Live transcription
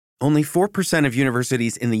Only 4% of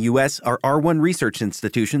universities in the U.S. are R1 research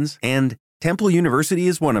institutions, and Temple University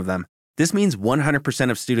is one of them. This means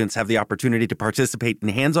 100% of students have the opportunity to participate in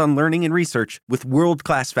hands-on learning and research with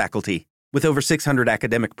world-class faculty. With over 600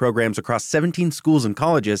 academic programs across 17 schools and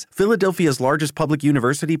colleges, Philadelphia's largest public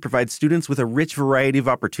university provides students with a rich variety of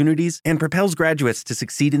opportunities and propels graduates to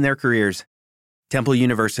succeed in their careers. Temple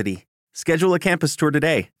University. Schedule a campus tour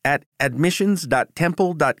today at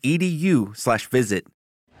admissions.temple.edu/visit.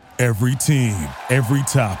 Every team, every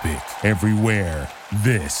topic, everywhere.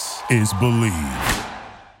 This is Believe.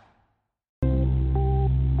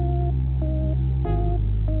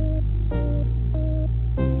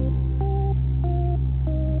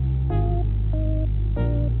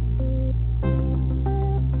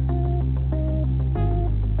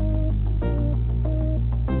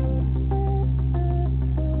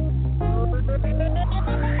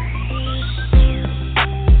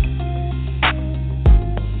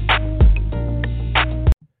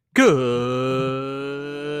 Good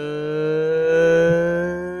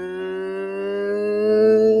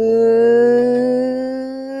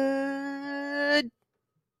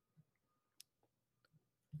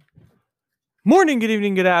morning, good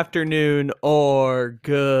evening, good afternoon, or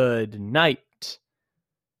good night.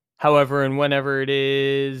 However and whenever it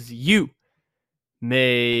is you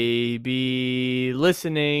may be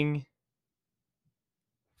listening,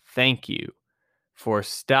 thank you for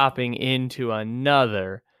stopping into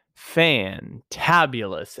another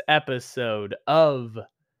fantabulous episode of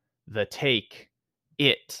the Take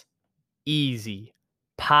It Easy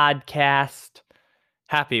podcast.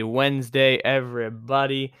 Happy Wednesday,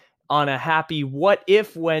 everybody. On a happy What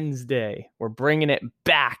If Wednesday. We're bringing it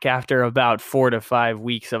back after about 4 to 5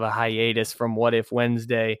 weeks of a hiatus from What If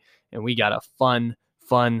Wednesday, and we got a fun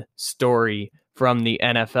story from the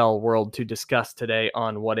NFL world to discuss today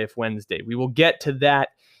on What If Wednesday. We will get to that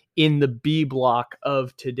in the B block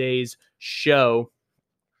of today's show.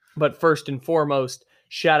 But first and foremost,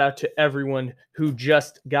 shout out to everyone who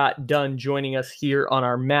just got done joining us here on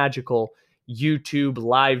our magical YouTube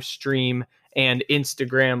live stream and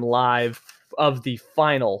Instagram live of the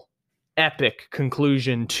final epic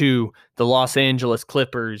conclusion to the Los Angeles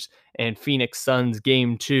Clippers and Phoenix Suns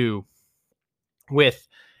Game 2 with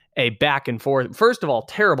a back and forth. First of all,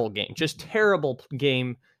 terrible game, just terrible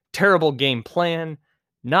game plan.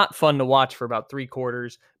 Not fun to watch for about 3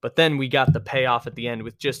 quarters, but then we got the payoff at the end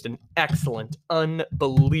with just an excellent,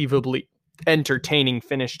 unbelievably entertaining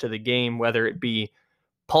finish to the game, whether it be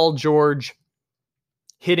Paul George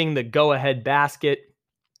hitting the go-ahead basket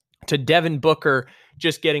to Devin Booker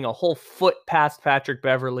just getting a whole foot past Patrick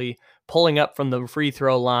Beverley, pulling up from the free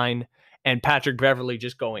throw line, and Patrick Beverley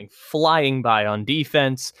just going flying by on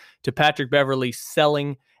defense, to Patrick Beverley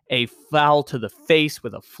selling a foul to the face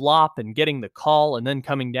with a flop and getting the call and then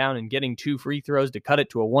coming down and getting 2 free throws to cut it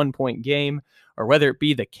to a 1-point game, or whether it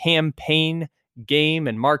be the campaign game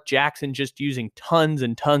and Mark Jackson just using tons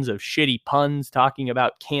and tons of shitty puns talking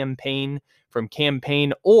about campaign from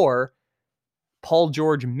campaign, or Paul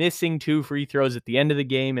George missing 2 free throws at the end of the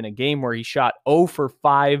game in a game where he shot 0 for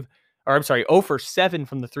 7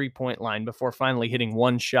 from the 3-point line before finally hitting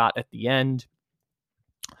 1 shot at the end.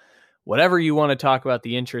 Whatever you want to talk about,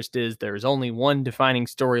 the interest is there's only one defining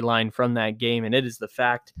storyline from that game, and it is the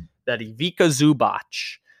fact that Ivica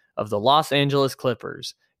Zubac of the Los Angeles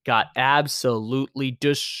Clippers got absolutely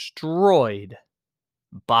destroyed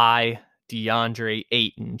by DeAndre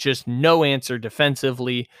Ayton. Just no answer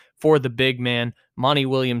defensively for the big man. Monty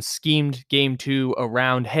Williams schemed Game 2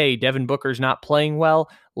 around, hey, Devin Booker's not playing well.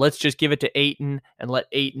 Let's just give it to Ayton and let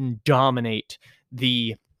Ayton dominate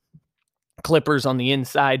the Clippers on the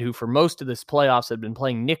inside, who for most of this playoffs have been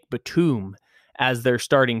playing Nick Batum as their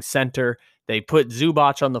starting center. They put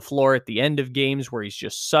Zubac on the floor at the end of games where he's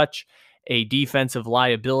just such a defensive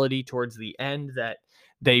liability towards the end that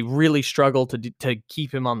they really struggled to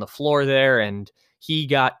keep him on the floor there, and he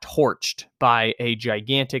got torched by a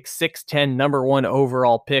gigantic 6'10", number 1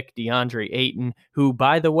 overall pick, DeAndre Ayton, who,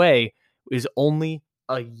 by the way, is only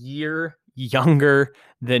a year younger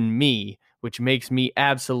than me, which makes me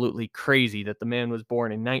absolutely crazy that the man was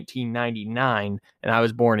born in 1999 and I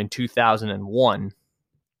was born in 2001.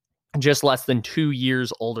 Just less than 2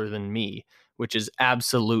 years older than me, which is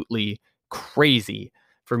absolutely crazy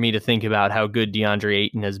for me to think about how good DeAndre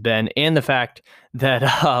Ayton has been, and the fact that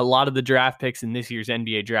a lot of the draft picks in this year's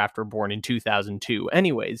NBA draft were born in 2002.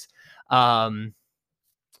 Anyways, what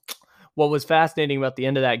was fascinating about the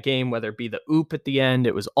end of that game, whether it be the oop at the end,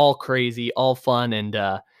 it was all crazy, all fun, and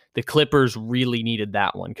the Clippers really needed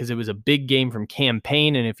that one because it was a big game from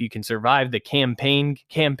campaign, and if you can survive the campaign,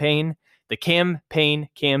 the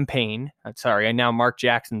campaign. I'm sorry, now Mark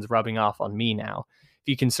Jackson's rubbing off on me now. If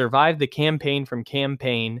you can survive the campaign from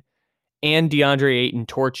campaign and DeAndre Ayton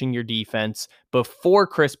torching your defense before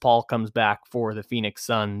Chris Paul comes back for the Phoenix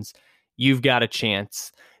Suns, you've got a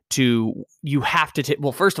chance to,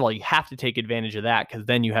 first of all, you have to take advantage of that, because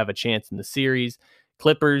then you have a chance in the series.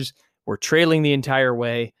 Clippers were trailing the entire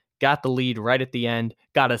way, got the lead right at the end,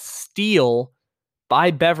 got a steal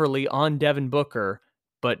by Beverly on Devin Booker,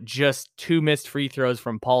 but just 2 missed free throws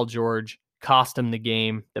from Paul George cost him the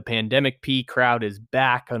game. The Pandemic P crowd is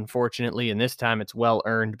back, unfortunately, and this time it's well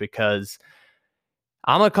earned, because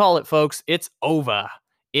I'm going to call it, folks, it's over.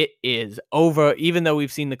 It is over. Even though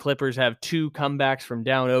we've seen the Clippers have 2 comebacks from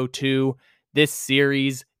down 0-2, this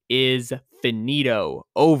series is finito,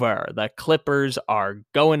 over. The Clippers are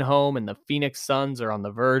going home, and the Phoenix Suns are on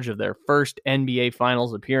the verge of their first NBA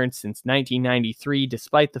Finals appearance since 1993,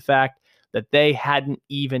 despite the fact that they hadn't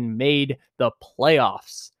even made the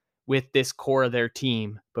playoffs with this core of their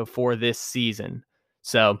team before this season.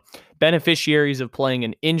 So, beneficiaries of playing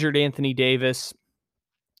an injured Anthony Davis.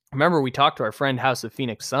 Remember, we talked to our friend House of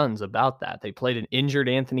Phoenix Suns about that. They played an injured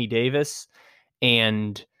Anthony Davis,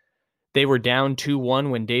 and they were down 2-1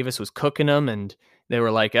 when Davis was cooking them, and they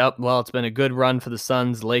were like, oh, well, it's been a good run for the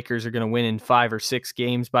Suns. Lakers are going to win in 5 or 6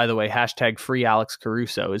 games. By the way, hashtag free Alex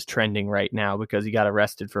Caruso is trending right now because he got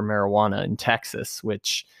arrested for marijuana in Texas,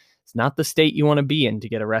 which is not the state you want to be in to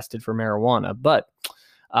get arrested for marijuana. But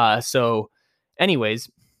so anyways,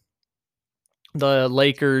 the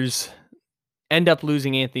Lakers end up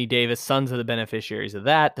losing Anthony Davis. Suns are the beneficiaries of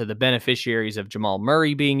that. They're the beneficiaries of Jamal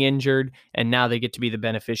Murray being injured, and now they get to be the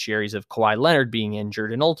beneficiaries of Kawhi Leonard being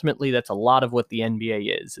injured. And ultimately, that's a lot of what the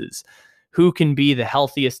NBA is who can be the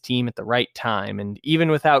healthiest team at the right time. And even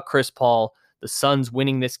without Chris Paul, the Suns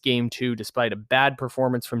winning this game 2, despite a bad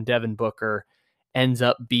performance from Devin Booker, ends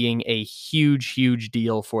up being a huge, huge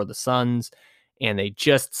deal for the Suns. And they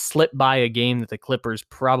just slipped by a game that the Clippers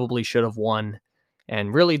probably should have won.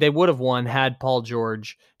 And really, they would have won had Paul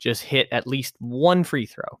George just hit at least one free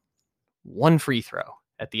throw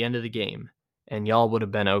at the end of the game, and y'all would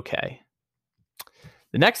have been okay.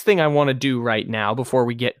 The next thing I want to do right now, before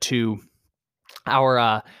we get to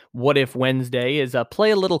our What If Wednesday, is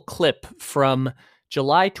play a little clip from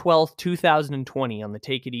July 12th, 2020 on the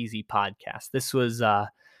Take It Easy podcast. This was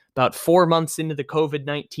about 4 months into the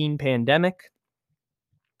COVID-19 pandemic.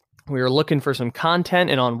 We were looking for some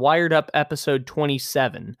content, and on Wired Up episode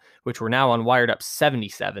 27, which we're now on Wired Up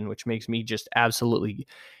 77, which makes me just absolutely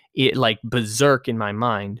berserk in my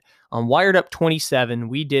mind. On Wired Up 27,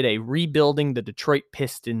 we did a Rebuilding the Detroit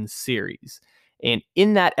Pistons series. And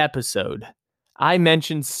in that episode, I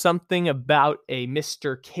mentioned something about a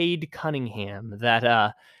Mr. Cade Cunningham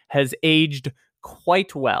that has aged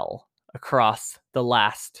quite well across the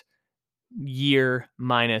last year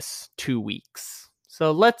minus 2 weeks.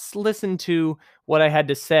 So let's listen to what I had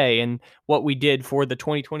to say and what we did for the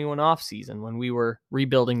 2021 offseason when we were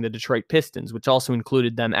rebuilding the Detroit Pistons, which also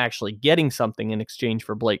included them actually getting something in exchange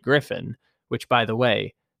for Blake Griffin, which, by the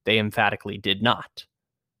way, they emphatically did not.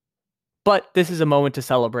 But this is a moment to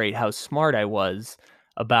celebrate how smart I was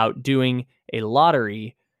about doing a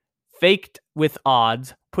lottery faked with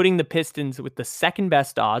odds, putting the Pistons with the second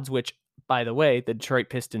best odds, which, by the way, the Detroit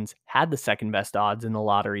Pistons had the second best odds in the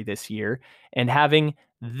lottery this year, and having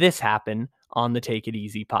this happen on the Take It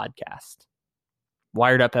Easy podcast.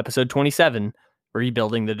 Wired Up episode 27,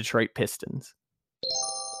 Rebuilding the Detroit Pistons.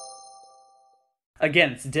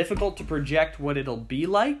 Again, it's difficult to project what it'll be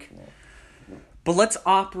like, but let's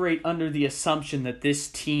operate under the assumption that this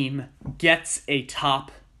team gets a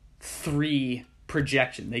top 3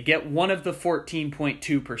 projection. They get one of the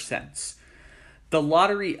 14.2%. The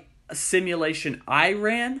lottery simulation I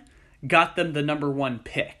ran got them the number 1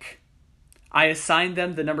 pick. I assigned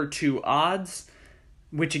them the number 2 odds,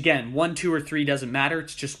 which again, 1, 2, or 3 doesn't matter.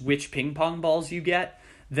 It's just which ping pong balls you get.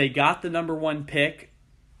 They got the number 1 pick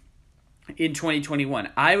in 2021.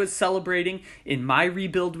 I was celebrating in my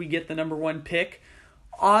rebuild we get the number 1 pick.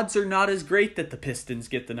 Odds are not as great that the Pistons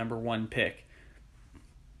get the number 1 pick.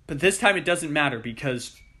 But this time it doesn't matter,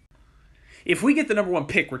 because if we get the number 1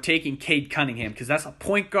 pick, we're taking Cade Cunningham, because that's a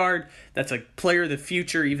point guard. That's a player of the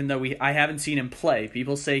future, even though I haven't seen him play.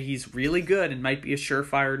 People say he's really good and might be a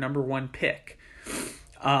surefire number 1 pick.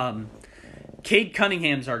 Cade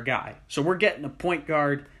Cunningham's our guy. So we're getting a point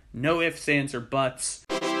guard, no ifs, ands, or buts.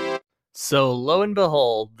 So lo and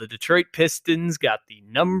behold, the Detroit Pistons got the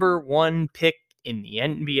number 1 pick in the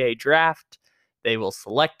NBA draft. They will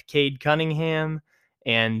select Cade Cunningham.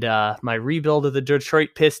 And my rebuild of the Detroit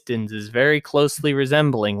Pistons is very closely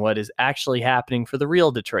resembling what is actually happening for the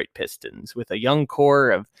real Detroit Pistons, with a young core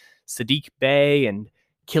of Sadiq Bey and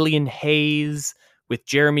Killian Hayes, with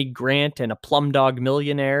Jeremy Grant and a plum dog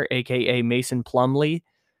millionaire, a.k.a. Mason Plumlee.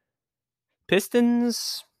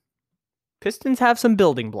 Pistons have some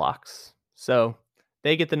building blocks. So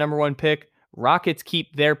they get the number 1 pick. Rockets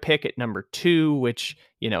keep their pick at number 2, which,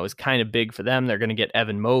 is kind of big for them. They're going to get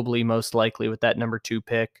Evan Mobley most likely with that number 2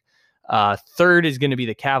 pick. Third is going to be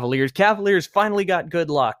the Cavaliers. Cavaliers finally got good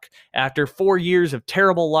luck after 4 years of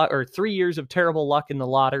terrible luck, or 3 years of terrible luck in the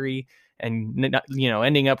lottery, and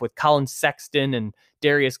ending up with Colin Sexton and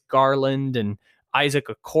Darius Garland and Isaac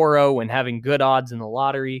Okoro and having good odds in the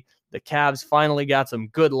lottery. The Cavs finally got some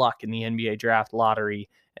good luck in the NBA draft lottery,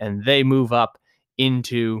 and they move up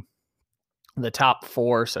into the top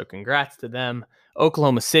 4. So congrats to them.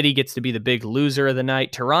 Oklahoma City gets to be the big loser of the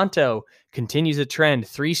night. Toronto continues a trend,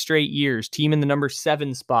 3 straight years. Team in the number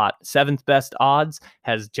 7 spot, 7th best odds,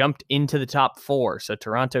 has jumped into the top 4. So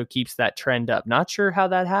Toronto keeps that trend up. Not sure how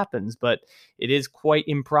that happens, but it is quite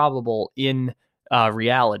improbable in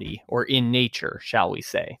reality, or in nature, shall we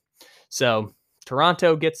say. So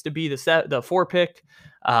Toronto gets to be the 4 pick.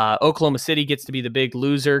 Oklahoma City gets to be the big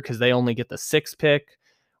loser because they only get the 6 pick.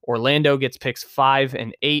 Orlando gets picks 5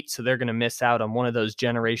 and 8, so they're going to miss out on one of those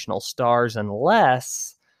generational stars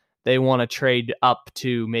unless they want to trade up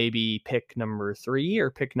to maybe pick number 3 or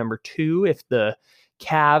pick number 2. If the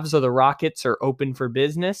Cavs or the Rockets are open for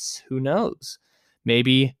business, who knows?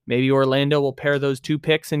 Maybe Orlando will pair those 2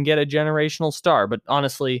 picks and get a generational star. But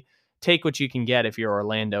honestly, take what you can get if you're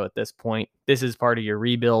Orlando at this point. This is part of your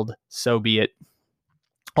rebuild, so be it.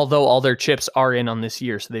 Although all their chips are in on this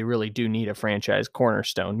year, so they really do need a franchise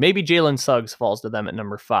cornerstone. Maybe Jalen Suggs falls to them at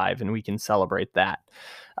number 5, and we can celebrate that.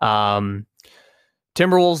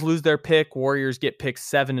 Timberwolves lose their pick. Warriors get picks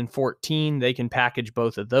 7 and 14. They can package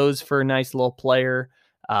both of those for a nice little player.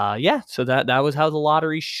 So that was how the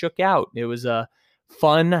lottery shook out. It was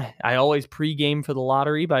fun. I always pregame for the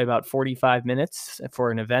lottery by about 45 minutes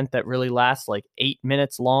for an event that really lasts like 8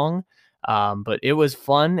 minutes long. But it was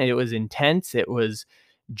fun. It was intense. It was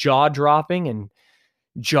jaw-dropping and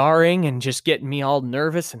jarring and just getting me all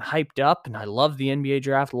nervous and hyped up. And I love the NBA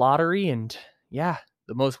draft lottery. And yeah,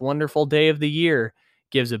 the most wonderful day of the year.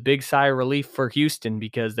 Gives a big sigh of relief for Houston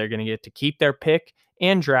because they're going to get to keep their pick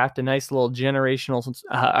and draft a nice little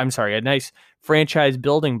a nice franchise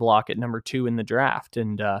building block at number 2 in the draft.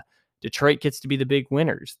 And Detroit gets to be the big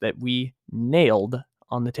winners that we nailed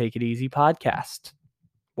on the Take It Easy podcast.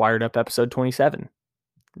 Wired Up episode 27,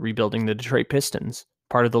 Rebuilding the Detroit Pistons.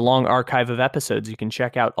 Part of the long archive of episodes you can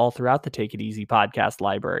check out all throughout the Take It Easy podcast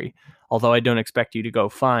library. Although I don't expect you to go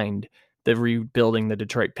find the Rebuilding the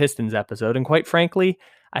Detroit Pistons episode. And quite frankly,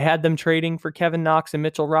 I had them trading for Kevin Knox and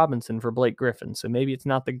Mitchell Robinson for Blake Griffin. So maybe it's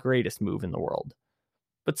not the greatest move in the world.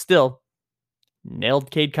 But still,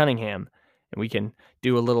 nailed Cade Cunningham. And we can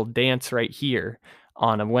do a little dance right here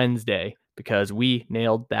on a Wednesday because we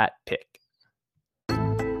nailed that pick.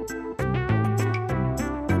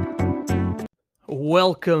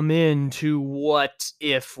 Welcome into What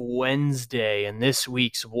If Wednesday, and this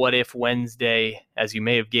week's What If Wednesday, as you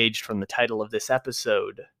may have gauged from the title of this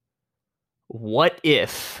episode, what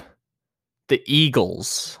if the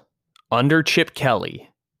Eagles, under Chip Kelly,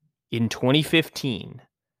 in 2015,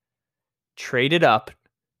 traded up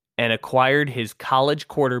and acquired his college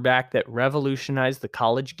quarterback that revolutionized the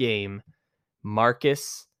college game,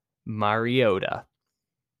 Marcus Mariota?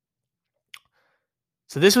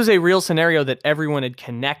 So this was a real scenario that everyone had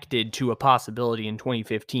connected to a possibility in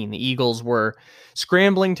 2015. The Eagles were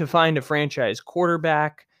scrambling to find a franchise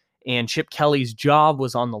quarterback, and Chip Kelly's job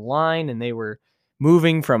was on the line, and they were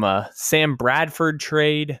moving from a Sam Bradford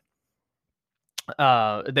trade.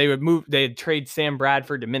 They had traded Sam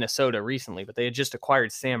Bradford to Minnesota recently, but they had just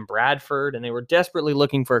acquired Sam Bradford, and they were desperately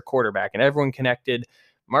looking for a quarterback, and everyone connected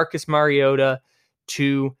Marcus Mariota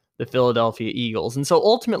to the Philadelphia Eagles. And so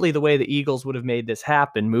ultimately the way the Eagles would have made this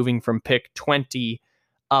happen, moving from pick 20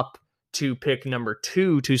 up to pick number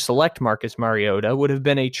 2 to select Marcus Mariota, would have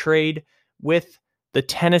been a trade with the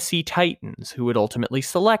Tennessee Titans, who would ultimately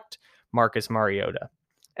select Marcus Mariota.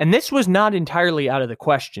 And this was not entirely out of the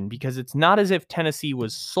question because it's not as if Tennessee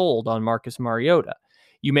was sold on Marcus Mariota.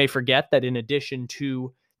 You may forget that in addition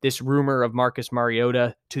to this rumor of Marcus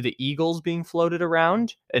Mariota to the Eagles being floated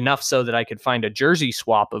around, enough so that I could find a jersey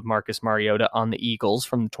swap of Marcus Mariota on the Eagles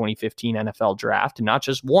from the 2015 NFL draft, and not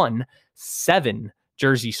just 1, 7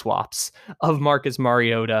 jersey swaps of Marcus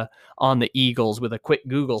Mariota on the Eagles with a quick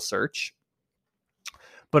Google search.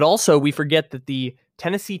 But also we forget that the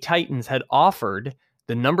Tennessee Titans had offered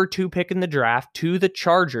the number 2 pick in the draft to the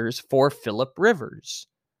Chargers for Phillip Rivers.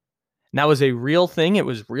 And that was a real thing. It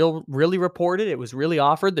was really reported. It was really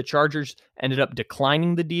offered. The Chargers ended up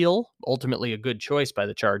declining the deal. Ultimately, a good choice by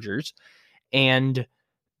the Chargers. And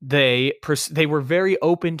they were very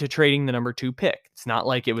open to trading the number 2 pick. It's not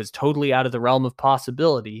like it was totally out of the realm of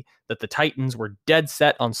possibility that the Titans were dead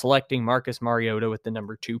set on selecting Marcus Mariota with the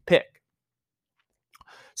number 2 pick.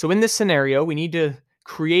 So in this scenario, we need to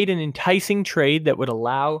create an enticing trade that would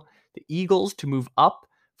allow the Eagles to move up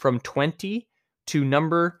from 20 to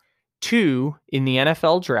number 2 in the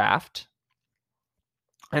NFL draft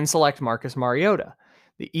and select Marcus Mariota.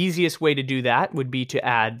 The easiest way to do that would be to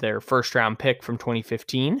add their first round pick from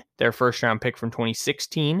 2015, their first round pick from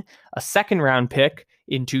 2016, a second round pick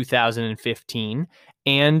in 2015,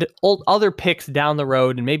 and other picks down the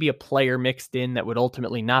road, and maybe a player mixed in that would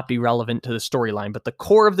ultimately not be relevant to the storyline. But the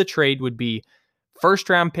core of the trade would be first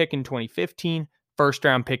round pick in 2015, first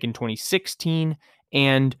round pick in 2016,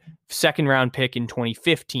 and second round pick in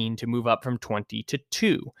 2015 to move up from 20 to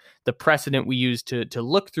 2. The precedent we used to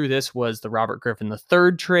look through this was the Robert Griffin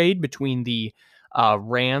III trade between the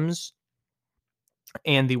Rams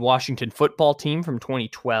and the Washington football team from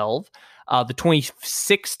 2012. The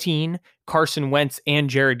 2016 Carson Wentz and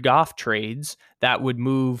Jared Goff trades that would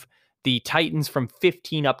move the Titans from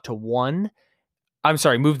 15 up to 1.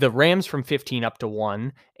 Move the Rams from 15 up to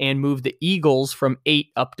 1 and move the Eagles from 8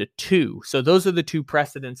 up to 2. So those are the two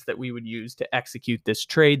precedents that we would use to execute this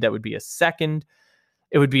trade. That would be a second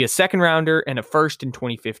rounder and a first in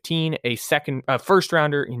 2015, a first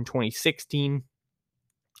rounder in 2016.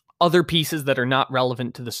 Other pieces that are not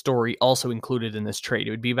relevant to the story also included in this trade.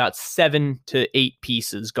 It would be about 7 to 8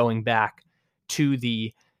 pieces going back to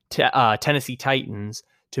the Tennessee Titans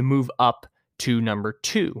to move up to number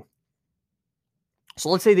 2. So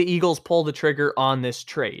let's say the Eagles pull the trigger on this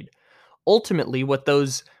trade. Ultimately, what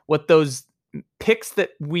those picks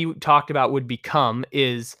that we talked about would become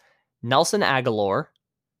is Nelson Agholor,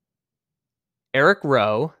 Eric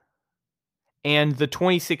Rowe, and the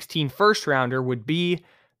 2016 first rounder would be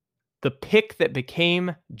the pick that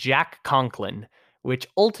became Jack Conklin, which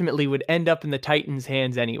ultimately would end up in the Titans'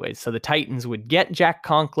 hands anyways. So the Titans would get Jack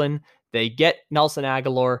Conklin, they get Nelson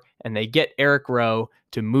Agholor, and they get Eric Rowe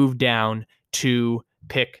to move down to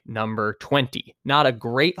pick number 20. Not a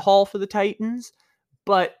great haul for the Titans,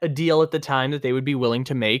 but a deal at the time that they would be willing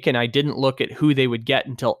to make. And I didn't look at who they would get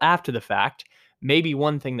until after the fact. Maybe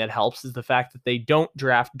one thing that helps is the fact that they don't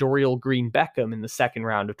draft Dorial Green-Beckham in the second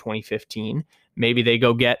round of 2015. Maybe they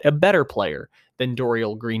go get a better player than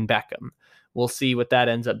Dorial Green-Beckham. We'll see what that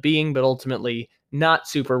ends up being, but ultimately not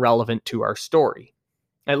super relevant to our story,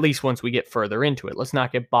 at least once we get further into it. Let's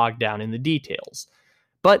not get bogged down in the details.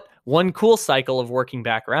 But one cool cycle of working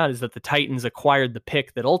back around is that the Titans acquired the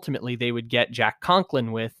pick that ultimately they would get Jack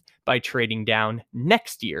Conklin with by trading down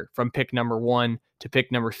next year from pick number 1 to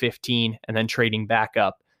pick number 15 and then trading back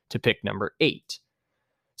up to pick number 8.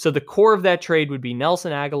 So the core of that trade would be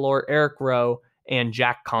Nelson Agholor, Eric Rowe, and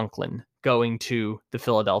Jack Conklin going to the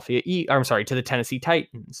to the Tennessee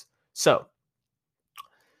Titans. So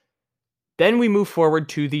then we move forward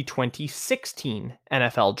to the 2016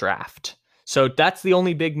 NFL draft. So that's the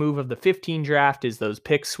only big move of the 15 draft is those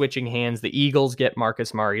picks switching hands. The Eagles get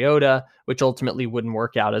Marcus Mariota, which ultimately wouldn't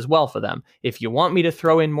work out as well for them. If you want me to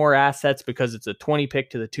throw in more assets because it's a 20 pick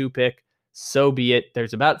to the 2 pick, so be it.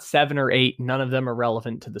 There's about 7 or 8. None of them are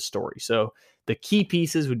relevant to the story. So the key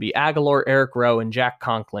pieces would be Agholor, Eric Rowe, and Jack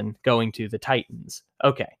Conklin going to the Titans.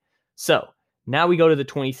 Okay, so now we go to the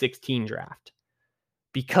 2016 draft.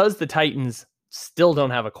 Because the Titans still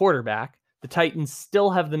don't have a quarterback, the Titans still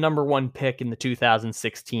have the number 1 pick in the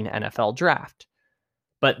 2016 NFL draft.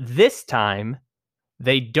 But this time,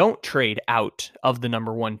 they don't trade out of the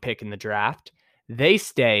number 1 pick in the draft. They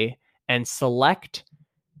stay and select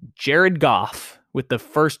Jared Goff with the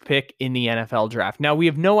first pick in the NFL draft. Now, we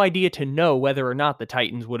have no idea to know whether or not the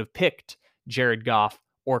Titans would have picked Jared Goff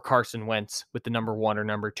or Carson Wentz with the number 1 or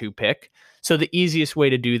number 2 pick. So the easiest way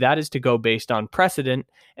to do that is to go based on precedent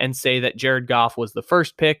and say that Jared Goff was the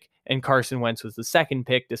first pick and Carson Wentz was the second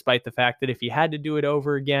pick, despite the fact that if you had to do it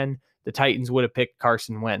over again, the Titans would have picked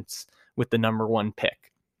Carson Wentz with the number 1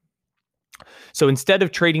 pick. So instead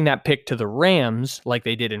of trading that pick to the Rams like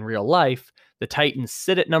they did in real life, the Titans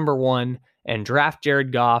sit at number 1 and draft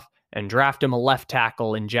Jared Goff and draft him a right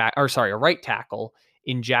tackle in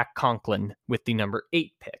Jack Conklin with the number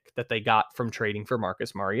 8 pick that they got from trading for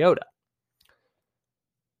Marcus Mariota.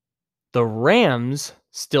 The Rams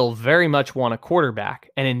still very much want a quarterback,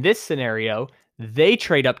 and in this scenario, they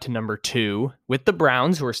trade up to number 2 with the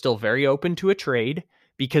Browns, who are still very open to a trade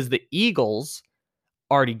because the Eagles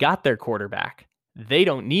already got their quarterback. They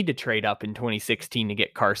don't need to trade up in 2016 to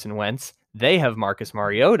get Carson Wentz. They have Marcus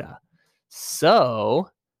Mariota. So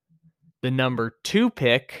the number 2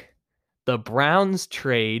 pick, the Browns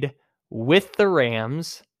trade with the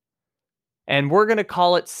Rams, and we're going to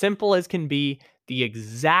call it simple as can be, the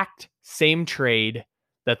exact same trade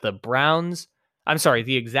that the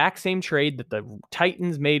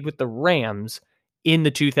Titans made with the Rams in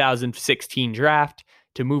the 2016 draft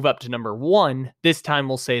to move up to number 1. This time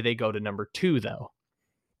we'll say they go to number 2 though.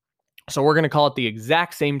 So we're going to call it the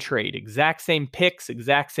exact same trade, exact same picks,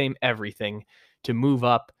 exact same everything to move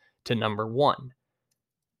up to number 1.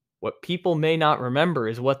 What people may not remember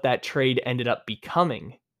is what that trade ended up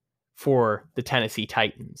becoming for the Tennessee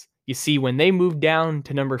Titans. You see, when they moved down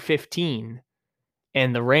to number 15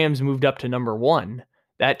 and the Rams moved up to number 1,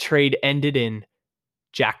 that trade ended in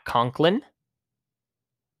Jack Conklin,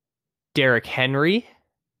 Derrick Henry,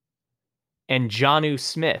 and Jonnu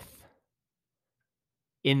Smith.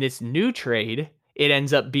 In this new trade, it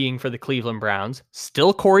ends up being for the Cleveland Browns,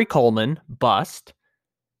 still Corey Coleman, bust,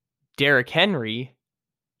 Derrick Henry,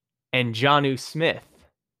 and Jonnu Smith,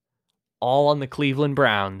 all on the Cleveland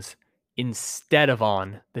Browns instead of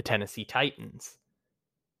on the Tennessee Titans.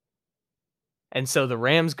 And so the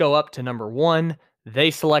Rams go up to number 1.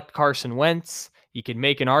 They select Carson Wentz. You could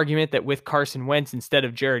make an argument that with Carson Wentz instead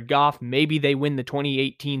of Jared Goff, maybe they win the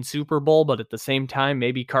 2018 Super Bowl, but at the same time,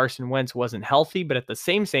 maybe Carson Wentz wasn't healthy. But at the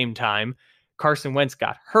same time, Carson Wentz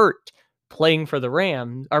got hurt playing for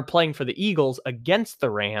the Eagles against the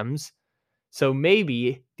Rams. So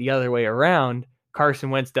maybe the other way around, Carson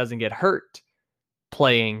Wentz doesn't get hurt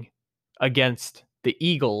playing against the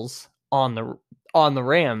Eagles on the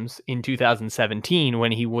Rams in 2017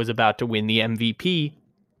 when he was about to win the MVP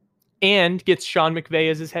and gets Sean McVay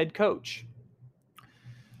as his head coach.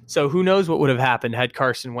 So who knows what would have happened had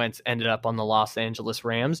Carson Wentz ended up on the Los Angeles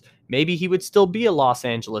Rams. Maybe he would still be a Los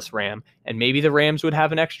Angeles Ram, and maybe the Rams would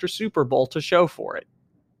have an extra Super Bowl to show for it.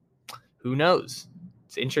 Who knows?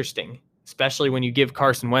 It's interesting, especially when you give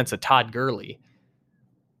Carson Wentz a Todd Gurley.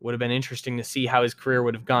 Would have been interesting to see how his career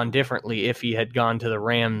would have gone differently if he had gone to the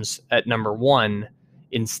Rams at number 1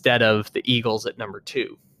 instead of the Eagles at number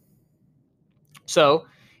 2. So,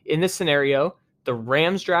 in this scenario, the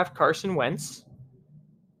Rams draft Carson Wentz.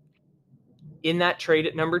 In that trade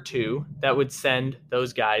at number 2, that would send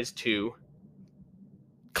those guys to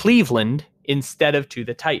Cleveland instead of to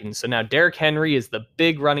the Titans. So now Derrick Henry is the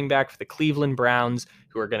big running back for the Cleveland Browns,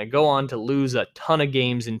 who are going to go on to lose a ton of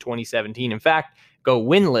games in 2017. In fact, go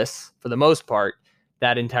winless for the most part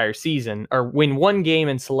that entire season, or win one game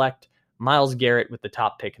and select Myles Garrett with the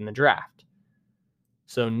top pick in the draft.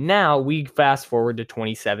 So now we fast forward to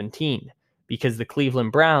 2017 because the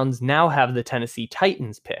Cleveland Browns now have the Tennessee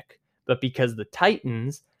Titans pick. But because the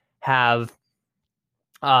Titans have,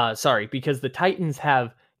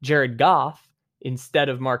 Jared Goff instead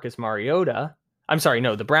of Marcus Mariota.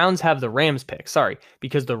 The Browns have the Rams pick.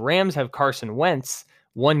 Because the Rams have Carson Wentz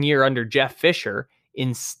 1 year under Jeff Fisher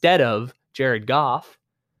instead of Jared Goff.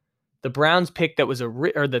 The Browns pick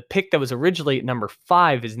the pick that was originally at number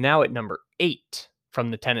 5 is now at number 8 from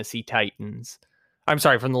the Tennessee Titans.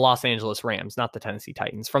 From the Los Angeles Rams, not the Tennessee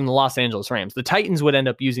Titans, from the Los Angeles Rams. The Titans would end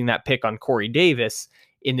up using that pick on Corey Davis.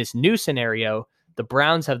 In this new scenario, the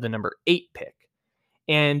Browns have the number 8 pick.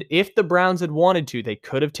 And if the Browns had wanted to, they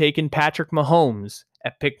could have taken Patrick Mahomes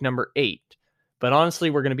at pick number 8. But honestly,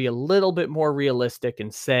 we're going to be a little bit more realistic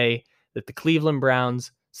and say that the Cleveland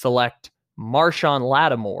Browns select Marshawn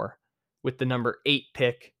Lattimore with the number 8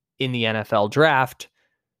 pick in the NFL draft,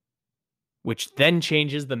 which then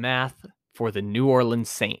changes the math for the New Orleans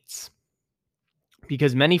Saints.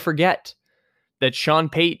 Because many forget that Sean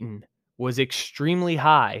Payton was extremely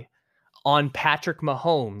high on Patrick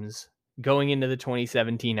Mahomes going into the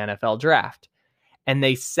 2017 NFL draft. And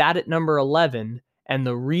they sat at number 11. And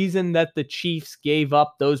the reason that the Chiefs gave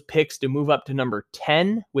up those picks to move up to number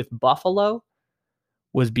 10 with Buffalo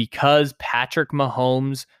was because Patrick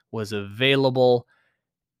Mahomes was available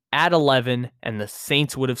at 11 and the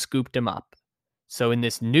Saints would have scooped him up. So in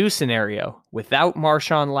this new scenario, without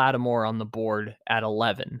Marshawn Lattimore on the board at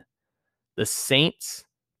 11, the Saints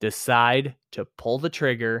decide to pull the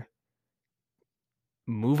trigger,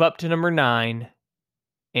 move up to number 9,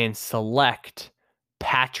 and select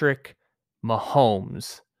Patrick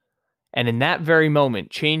Mahomes. And in that very moment,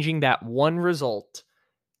 changing that one result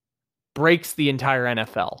breaks the entire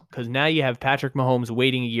NFL, because now you have Patrick Mahomes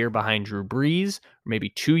waiting a year behind Drew Brees, or maybe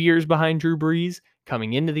 2 years behind Drew Brees,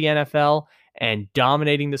 coming into the NFL and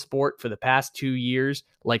dominating the sport for the past 2 years,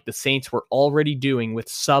 like the Saints were already doing with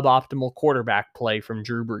suboptimal quarterback play from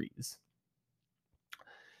Drew Brees.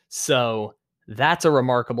 So that's a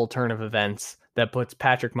remarkable turn of events that puts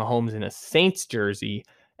Patrick Mahomes in a Saints jersey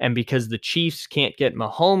And because the Chiefs can't get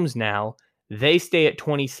Mahomes now, they stay at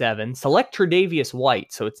 27, select Tre'Davious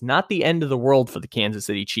White. So it's not the end of the world for the Kansas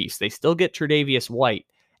City Chiefs. They still get Tre'Davious White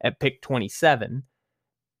at pick 27.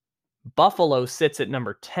 Buffalo sits at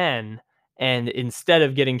number 10. And instead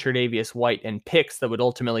of getting Tre'Davious White and picks that would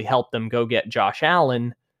ultimately help them go get Josh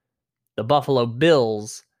Allen, the Buffalo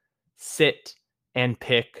Bills sit and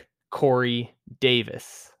pick Corey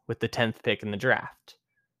Davis with the 10th pick in the draft.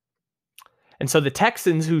 And so the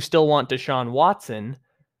Texans, who still want Deshaun Watson,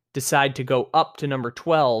 decide to go up to number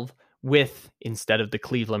 12 with, instead of the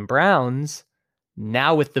Cleveland Browns,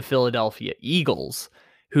 now with the Philadelphia Eagles,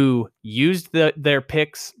 who used their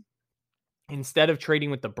picks. Instead of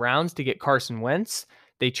trading with the Browns to get Carson Wentz,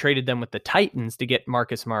 they traded them with the Titans to get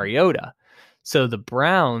Marcus Mariota. So the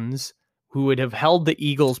Browns, who would have held the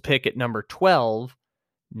Eagles pick at number 12,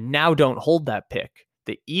 now don't hold that pick.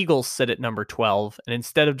 The Eagles sit at number 12, and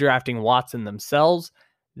instead of drafting Watson themselves,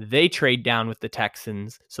 they trade down with the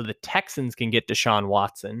Texans so the Texans can get Deshaun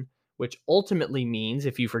Watson, which ultimately means,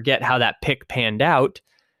 if you forget how that pick panned out,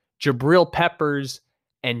 Jabril Peppers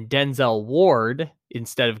and Denzel Ward,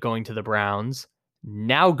 instead of going to the Browns,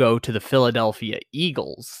 now go to the Philadelphia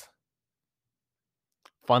Eagles.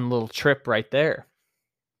 Fun little trip right there.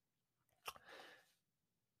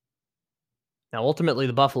 Now, ultimately,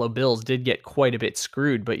 the Buffalo Bills did get quite a bit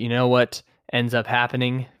screwed, but you know what ends up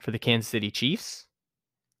happening for the Kansas City Chiefs?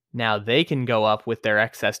 Now they can go up with their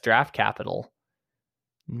excess draft capital.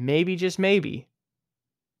 Maybe, just maybe,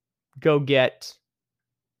 go get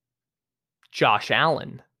Josh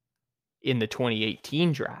Allen in the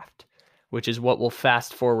 2018 draft, which is what we'll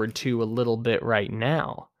fast forward to a little bit right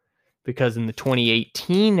now. Because in the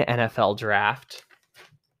 2018 NFL draft,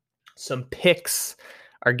 some picks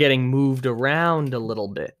are getting moved around a little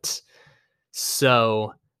bit.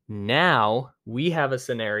 So now we have a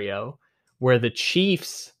scenario where the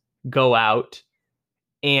Chiefs go out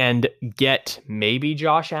and get maybe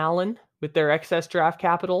Josh Allen with their excess draft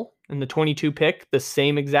capital in the 22 pick, the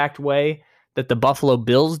same exact way that the Buffalo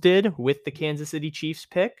Bills did with the Kansas City Chiefs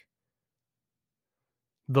pick.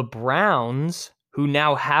 The Browns, who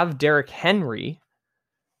now have Derrick Henry,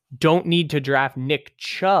 don't need to draft Nick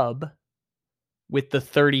Chubb with the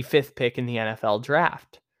 35th pick in the NFL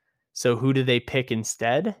draft. So who do they pick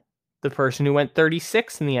instead? The person who went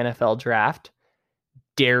 36 in the NFL draft,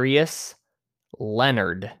 Darius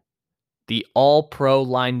Leonard. The all-pro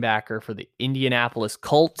linebacker for the Indianapolis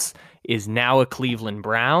Colts is now a Cleveland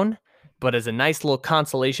Brown. But as a nice little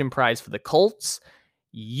consolation prize for the Colts,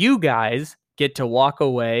 you guys get to walk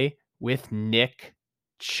away with Nick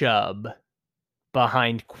Chubb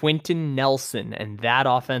behind Quentin Nelson and that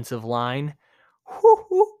offensive line.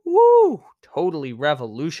 Woo! Totally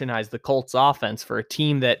revolutionized the Colts offense for a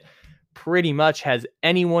team that pretty much has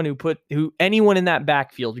anyone anyone in that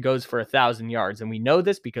backfield goes for 1,000 yards. And we know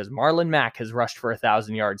this because Marlon Mack has rushed for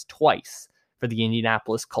 1,000 yards twice for the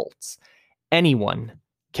Indianapolis Colts. Anyone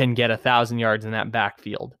can get 1,000 yards in that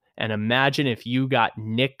backfield. And imagine if you got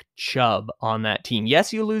Nick Chubb on that team.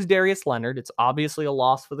 Yes, you lose Darius Leonard. It's obviously a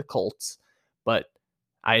loss for the Colts, but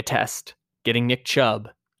I attest, getting Nick Chubb,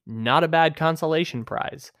 not a bad consolation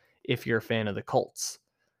prize if you're a fan of the Colts.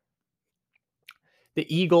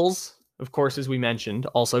 The Eagles, of course, as we mentioned,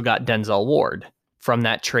 also got Denzel Ward from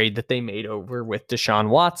that trade that they made over with Deshaun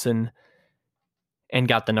Watson and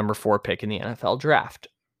got the number 4 pick in the NFL draft.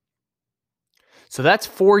 So that's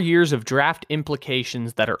 4 years of draft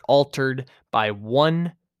implications that are altered by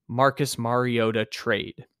one Marcus Mariota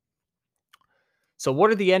trade. So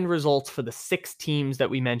what are the end results for the 6 teams that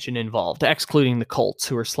we mentioned involved, excluding the Colts,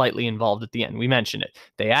 who are slightly involved at the end? We mentioned it.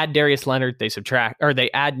 They add Darius Leonard,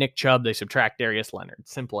 they add Nick Chubb, they subtract Darius Leonard.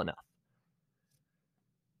 Simple enough.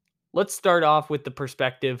 Let's start off with the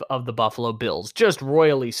perspective of the Buffalo Bills. Just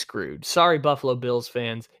royally screwed. Sorry, Buffalo Bills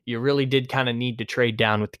fans. You really did kind of need to trade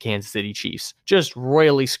down with the Kansas City Chiefs. Just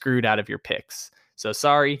royally screwed out of your picks. So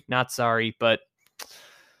sorry, not sorry, but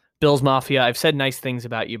Bills Mafia, I've said nice things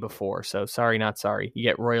about you before, so sorry, not sorry. You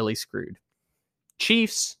get royally screwed.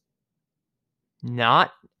 Chiefs,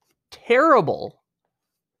 not terrible.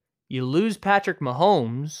 You lose Patrick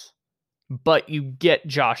Mahomes, but you get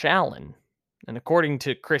Josh Allen. And according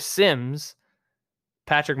to Chris Sims,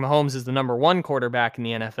 Patrick Mahomes is the number 1 quarterback in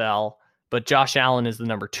the NFL, but Josh Allen is the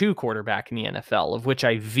number 2 quarterback in the NFL, of which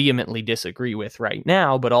I vehemently disagree with right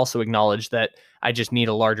now, but also acknowledge that I just need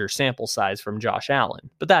a larger sample size from Josh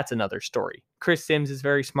Allen. But that's another story. Chris Sims is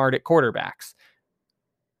very smart at quarterbacks.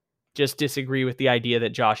 Just disagree with the idea that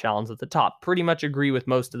Josh Allen's at the top. Pretty much agree with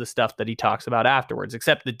most of the stuff that he talks about afterwards,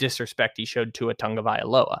 except the disrespect he showed to Tua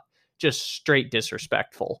Tagovailoa. Just straight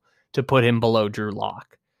disrespectful to put him below Drew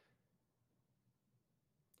Lock.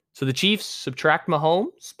 So the Chiefs subtract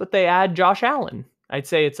Mahomes, but they add Josh Allen. I'd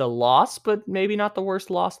say it's a loss, but maybe not the worst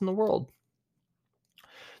loss in the world.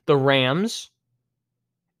 The Rams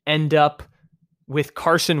end up with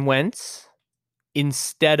Carson Wentz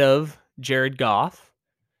instead of Jared Goff.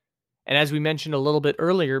 And as we mentioned a little bit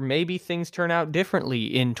earlier, maybe things turn out differently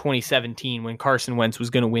in 2017 when Carson Wentz was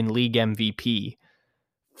going to win league MVP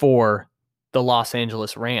for the Los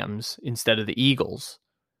Angeles Rams instead of the Eagles.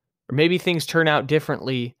 Or maybe things turn out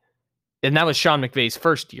differently. And that was Sean McVay's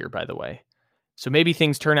first year, by the way. So maybe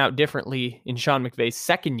things turn out differently in Sean McVay's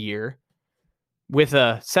second year with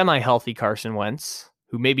a semi-healthy Carson Wentz,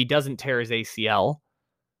 who maybe doesn't tear his ACL,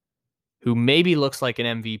 who maybe looks like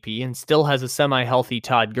an MVP and still has a semi-healthy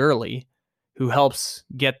Todd Gurley, who helps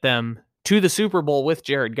get them to the Super Bowl with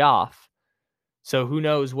Jared Goff. So who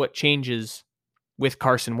knows what changes with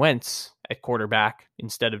Carson Wentz at quarterback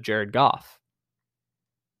instead of Jared Goff.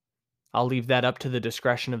 I'll leave that up to the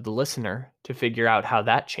discretion of the listener to figure out how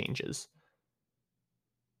that changes.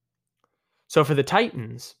 So for the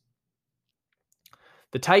Titans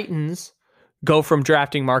go from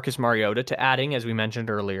drafting Marcus Mariota to adding, as we mentioned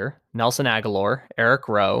earlier, Nelson Aguilar, Eric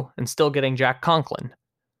Rowe, and still getting Jack Conklin.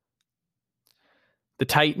 The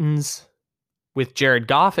Titans, with Jared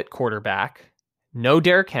Goff at quarterback, no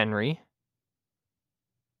Derrick Henry,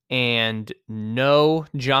 and no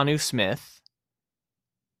Jonnu Smith,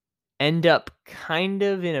 end up kind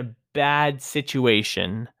of in a bad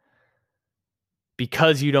situation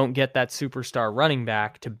because you don't get that superstar running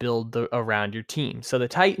back to build around your team. So the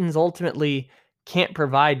Titans ultimately can't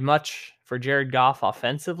provide much for Jared Goff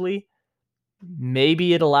offensively.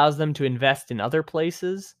 Maybe it allows them to invest in other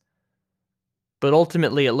places, but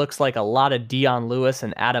ultimately it looks like a lot of Dion Lewis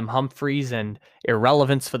and Adam Humphries and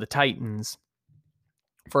irrelevance for the Titans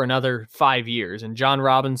for another 5 years. And John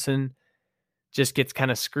Robinson just gets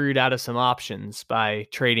kind of screwed out of some options by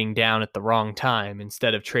trading down at the wrong time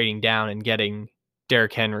instead of trading down and getting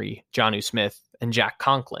Derrick Henry, Jonnu Smith, and Jack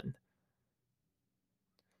Conklin.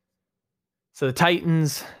 So the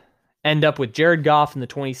Titans end up with Jared Goff in the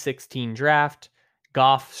 2016 draft.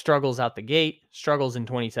 Goff struggles out the gate, struggles in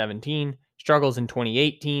 2017, struggles in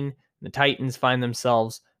 2018. The Titans find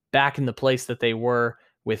themselves back in the place that they were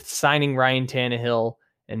with signing Ryan Tannehill.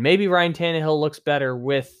 And maybe Ryan Tannehill looks better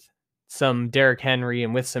with some Derrick Henry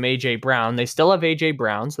and with some A.J. Brown. They still have A.J.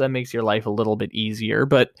 Brown, so that makes your life a little bit easier.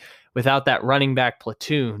 But without that running back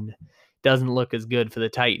platoon, doesn't look as good for the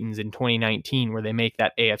Titans in 2019 where they make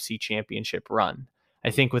that AFC Championship run.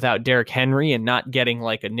 I think without Derrick Henry and not getting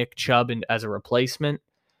like a Nick Chubb as a replacement,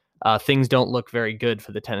 things don't look very good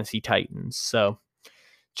for the Tennessee Titans. So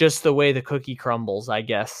just the way the cookie crumbles, I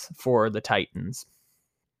guess, for the Titans.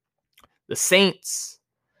 The Saints.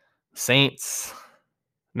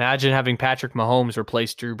 Imagine having Patrick Mahomes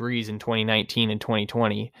replace Drew Brees in 2019 and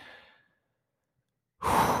 2020.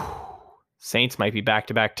 Saints might be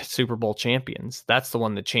back-to-back Super Bowl champions. That's the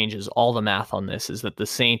one that changes all the math on this, is that the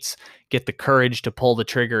Saints get the courage to pull the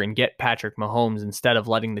trigger and get Patrick Mahomes instead of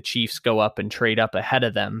letting the Chiefs go up and trade up ahead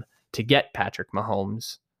of them to get Patrick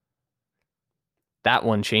Mahomes. That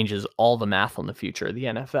one changes all the math on the future of the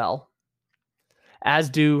NFL. As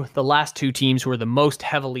do the last two teams who are the most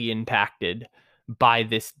heavily impacted by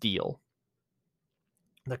this deal.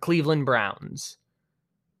 The Cleveland Browns.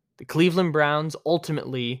 The Cleveland Browns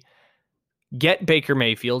ultimately get Baker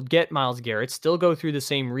Mayfield, get Myles Garrett, still go through the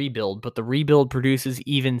same rebuild, but the rebuild produces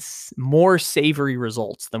even more savory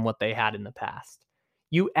results than what they had in the past.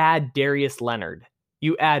 You add Darius Leonard,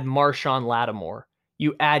 you add Marshawn Lattimore,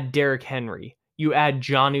 you add Derrick Henry, you add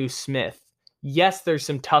Jonnu Smith. Yes, there's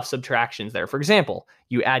some tough subtractions there. For example,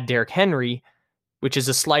 you add Derrick Henry, which is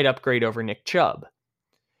a slight upgrade over Nick Chubb.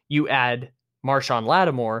 You add Marshawn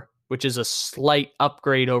Lattimore, which is a slight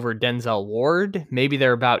upgrade over Denzel Ward. Maybe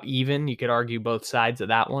they're about even. You could argue both sides of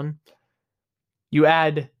that one. You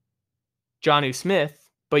add Jonnu Smith,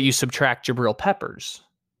 but you subtract Jabril Peppers,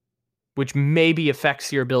 which maybe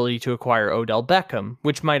affects your ability to acquire Odell Beckham,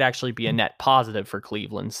 which might actually be a net positive for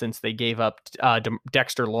Cleveland since they gave up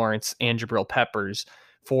Dexter Lawrence and Jabril Peppers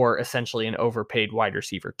for essentially an overpaid wide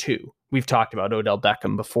receiver too. We've talked about Odell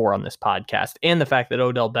Beckham before on this podcast, and the fact that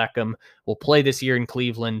Odell Beckham will play this year in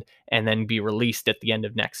Cleveland and then be released at the end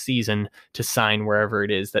of next season to sign wherever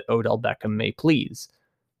it is that Odell Beckham may please.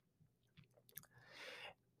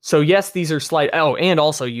 So yes, these are slight. Oh, and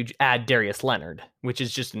also you add Darius Leonard, which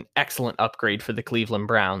is just an excellent upgrade for the Cleveland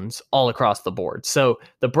Browns all across the board. So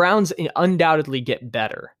the Browns undoubtedly get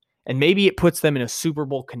better, and maybe it puts them in a Super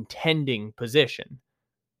Bowl contending position.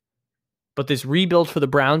 But this rebuild for the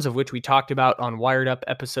Browns, of which we talked about on Wired Up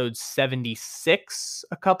episode 76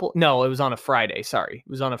 it was on a Friday. Sorry. It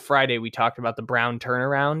was on a Friday we talked about the Brown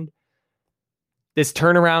turnaround. This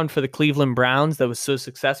turnaround for the Cleveland Browns that was so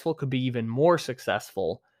successful could be even more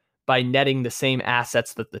successful by netting the same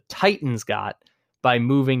assets that the Titans got by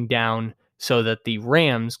moving down so that the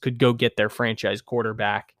Rams could go get their franchise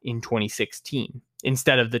quarterback in 2016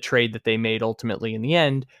 instead of the trade that they made ultimately in the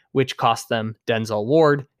end, which cost them Denzel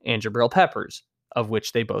Ward and Jabril Peppers, of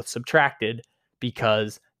which they both subtracted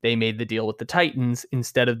because they made the deal with the Titans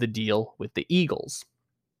instead of the deal with the Eagles.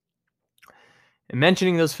 And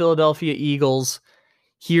mentioning those Philadelphia Eagles,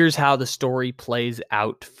 here's how the story plays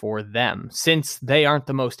out for them. Since they aren't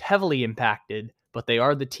the most heavily impacted, but they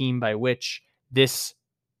are the team by which this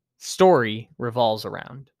story revolves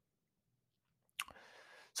around.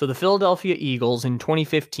 So the Philadelphia Eagles in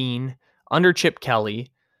 2015, under Chip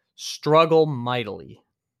Kelly, struggle mightily.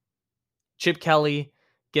 Chip Kelly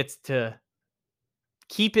gets to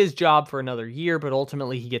keep his job for another year, but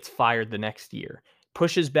ultimately he gets fired the next year.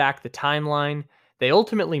 Pushes back the timeline. They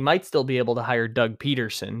ultimately might still be able to hire Doug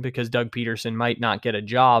Peterson because Doug Peterson might not get a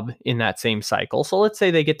job in that same cycle. So let's say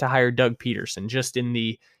they get to hire Doug Peterson just in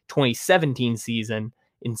the 2017 season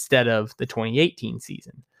instead of the 2018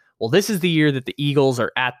 season. Well, this is the year that the Eagles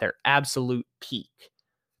are at their absolute peak.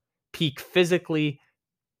 Peak physically,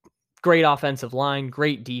 great offensive line,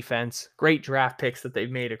 great defense, great draft picks that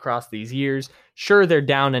they've made across these years. Sure, they're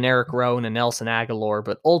down in Eric Rowe and Nelson Agholor,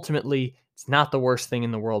 but ultimately, it's not the worst thing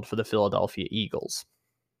in the world for the Philadelphia Eagles.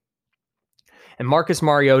 And Marcus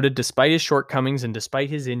Mariota, despite his shortcomings and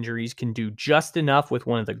despite his injuries, can do just enough with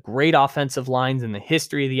one of the great offensive lines in the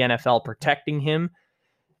history of the NFL protecting him,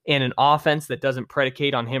 and an offense that doesn't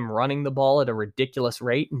predicate on him running the ball at a ridiculous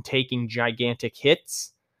rate and taking gigantic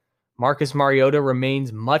hits. Marcus Mariota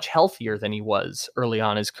remains much healthier than he was early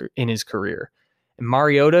on in his career. And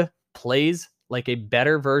Mariota plays like a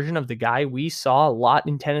better version of the guy we saw a lot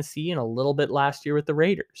in Tennessee and a little bit last year with the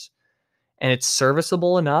Raiders. And it's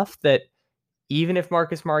serviceable enough that even if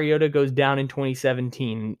Marcus Mariota goes down in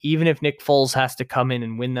 2017, even if Nick Foles has to come in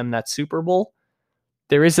and win them that Super Bowl,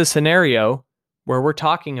 there is a scenario where we're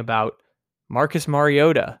talking about Marcus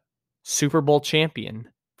Mariota, Super Bowl champion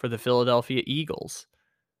for the Philadelphia Eagles.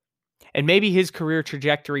 And maybe his career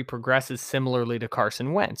trajectory progresses similarly to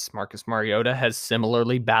Carson Wentz. Marcus Mariota has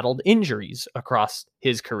similarly battled injuries across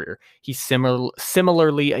his career. He's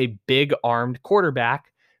similarly a big-armed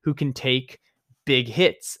quarterback who can take big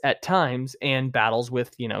hits at times and battles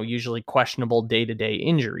with, usually questionable day-to-day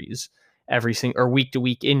injuries or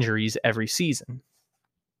week-to-week injuries every season.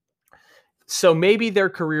 So maybe their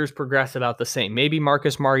careers progress about the same. Maybe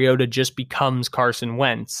Marcus Mariota just becomes Carson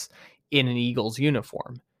Wentz in an Eagles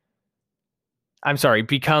uniform.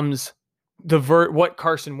 Becomes what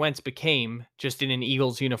Carson Wentz became just in an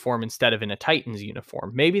Eagles uniform instead of in a Titans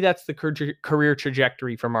uniform. Maybe that's the career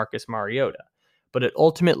trajectory for Marcus Mariota. But it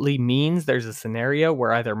ultimately means there's a scenario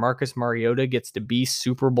where either Marcus Mariota gets to be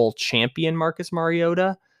Super Bowl champion Marcus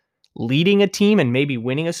Mariota, leading a team and maybe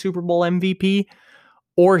winning a Super Bowl MVP,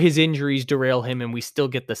 or his injuries derail him and we still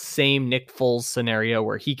get the same Nick Foles scenario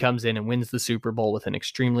where he comes in and wins the Super Bowl with an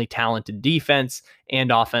extremely talented defense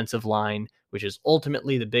and offensive line, which is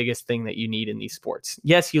ultimately the biggest thing that you need in these sports.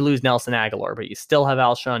 Yes, you lose Nelson Agholor, but you still have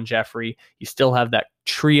Alshon Jeffrey. You still have that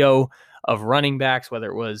trio of running backs,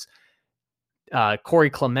 whether it was Corey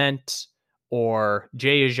Clement or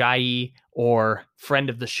Jay Ajayi or friend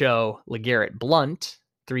of the show, LeGarrette Blount,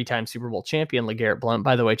 three-time Super Bowl champion LeGarrette Blount.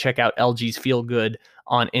 By the way, check out LG's Feel Good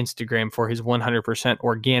on Instagram for his 100%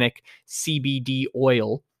 organic CBD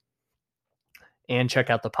oil. And check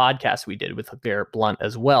out the podcast we did with LeGarrette Blount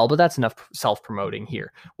as well. But that's enough self-promoting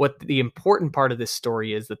here. What the important part of this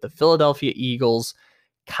story is that the Philadelphia Eagles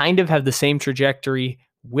kind of have the same trajectory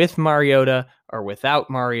with Mariota or without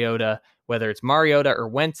Mariota. Whether it's Mariota or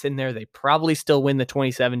Wentz in there, they probably still win the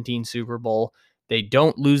 2017 Super Bowl. They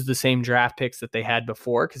don't lose the same draft picks that they had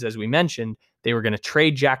before because, as we mentioned, they were going to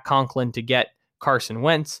trade Jack Conklin to get Carson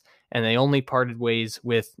Wentz, and they only parted ways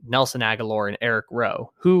with Nelson Agholor and Eric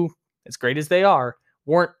Rowe, who, as great as they are,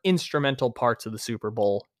 weren't instrumental parts of the Super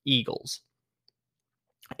Bowl Eagles.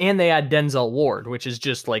 And they had Denzel Ward, which is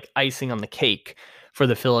just like icing on the cake for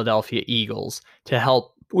the Philadelphia Eagles to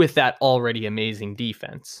help with that already amazing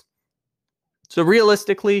defense. So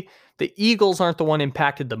realistically, the Eagles aren't the one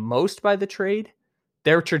impacted the most by the trade.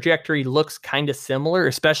 Their trajectory looks kind of similar,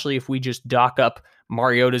 especially if we just dock up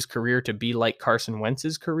Mariota's career to be like Carson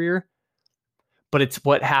Wentz's career. But it's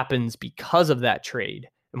what happens because of that trade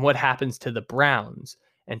and what happens to the Browns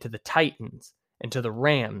and to the Titans and to the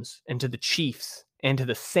Rams and to the Chiefs and to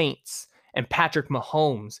the Saints and Patrick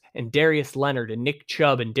Mahomes and Darius Leonard and Nick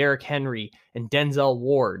Chubb and Derrick Henry and Denzel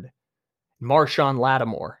Ward, Marshawn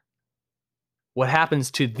Lattimore. What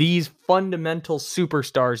happens to these fundamental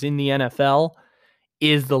superstars in the NFL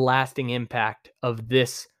is the lasting impact of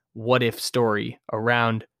this what-if story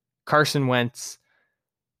around Carson Wentz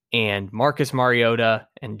and Marcus Mariota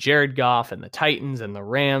and Jared Goff and the Titans and the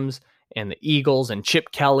Rams and the Eagles and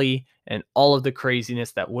Chip Kelly and all of the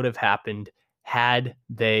craziness that would have happened had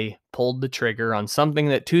they pulled the trigger on something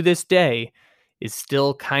that to this day is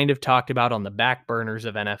still kind of talked about on the back burners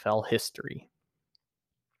of NFL history.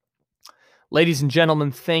 Ladies and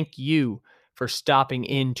gentlemen, thank you for stopping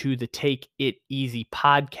into the Take It Easy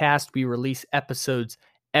podcast. We release episodes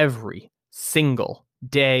every single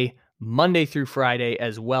day, Monday through Friday,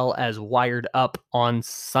 as well as Wired Up on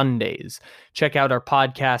Sundays. Check out our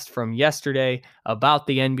podcast from yesterday about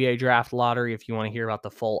the NBA draft lottery if you want to hear about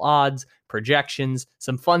the full odds, projections,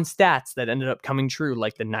 some fun stats that ended up coming true,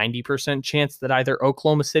 like the 90% chance that either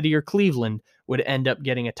Oklahoma City or Cleveland would end up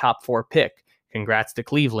getting a top 4 pick. Congrats to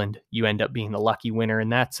Cleveland. You end up being the lucky winner in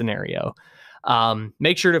that scenario.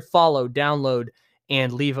 Make sure to follow, download,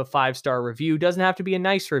 and leave a 5-star review. Doesn't have to be a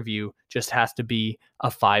nice review, just has to be a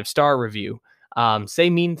 5-star review. Say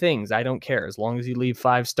mean things. I don't care. As long as you leave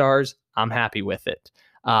 5 stars, I'm happy with it.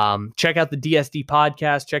 Check out the DSD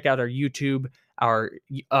podcast. Check out our YouTube, our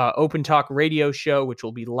Open Talk radio show, which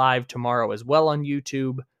will be live tomorrow as well on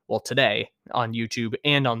YouTube. Well, today on YouTube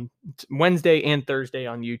and on Wednesday and Thursday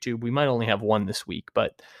on YouTube. We might only have one this week,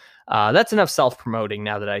 but that's enough self-promoting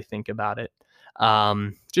now that I think about it.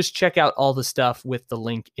 Just check out all the stuff with the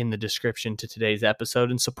link in the description to today's episode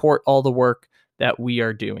and support all the work that we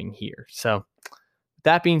are doing here. So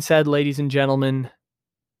that being said, ladies and gentlemen,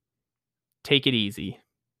 take it easy.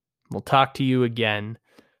 We'll talk to you again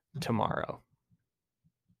tomorrow.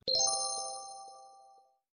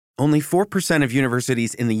 Only 4% of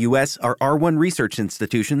universities in the U.S. are R1 research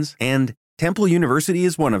institutions, and Temple University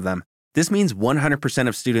is one of them. This means 100%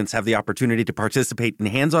 of students have the opportunity to participate in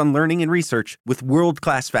hands-on learning and research with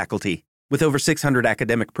world-class faculty. With over 600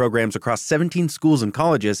 academic programs across 17 schools and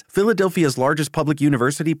colleges, Philadelphia's largest public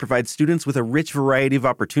university provides students with a rich variety of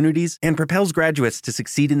opportunities and propels graduates to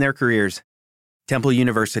succeed in their careers. Temple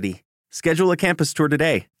University. Schedule a campus tour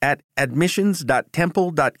today at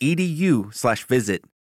admissions.temple.edu/visit.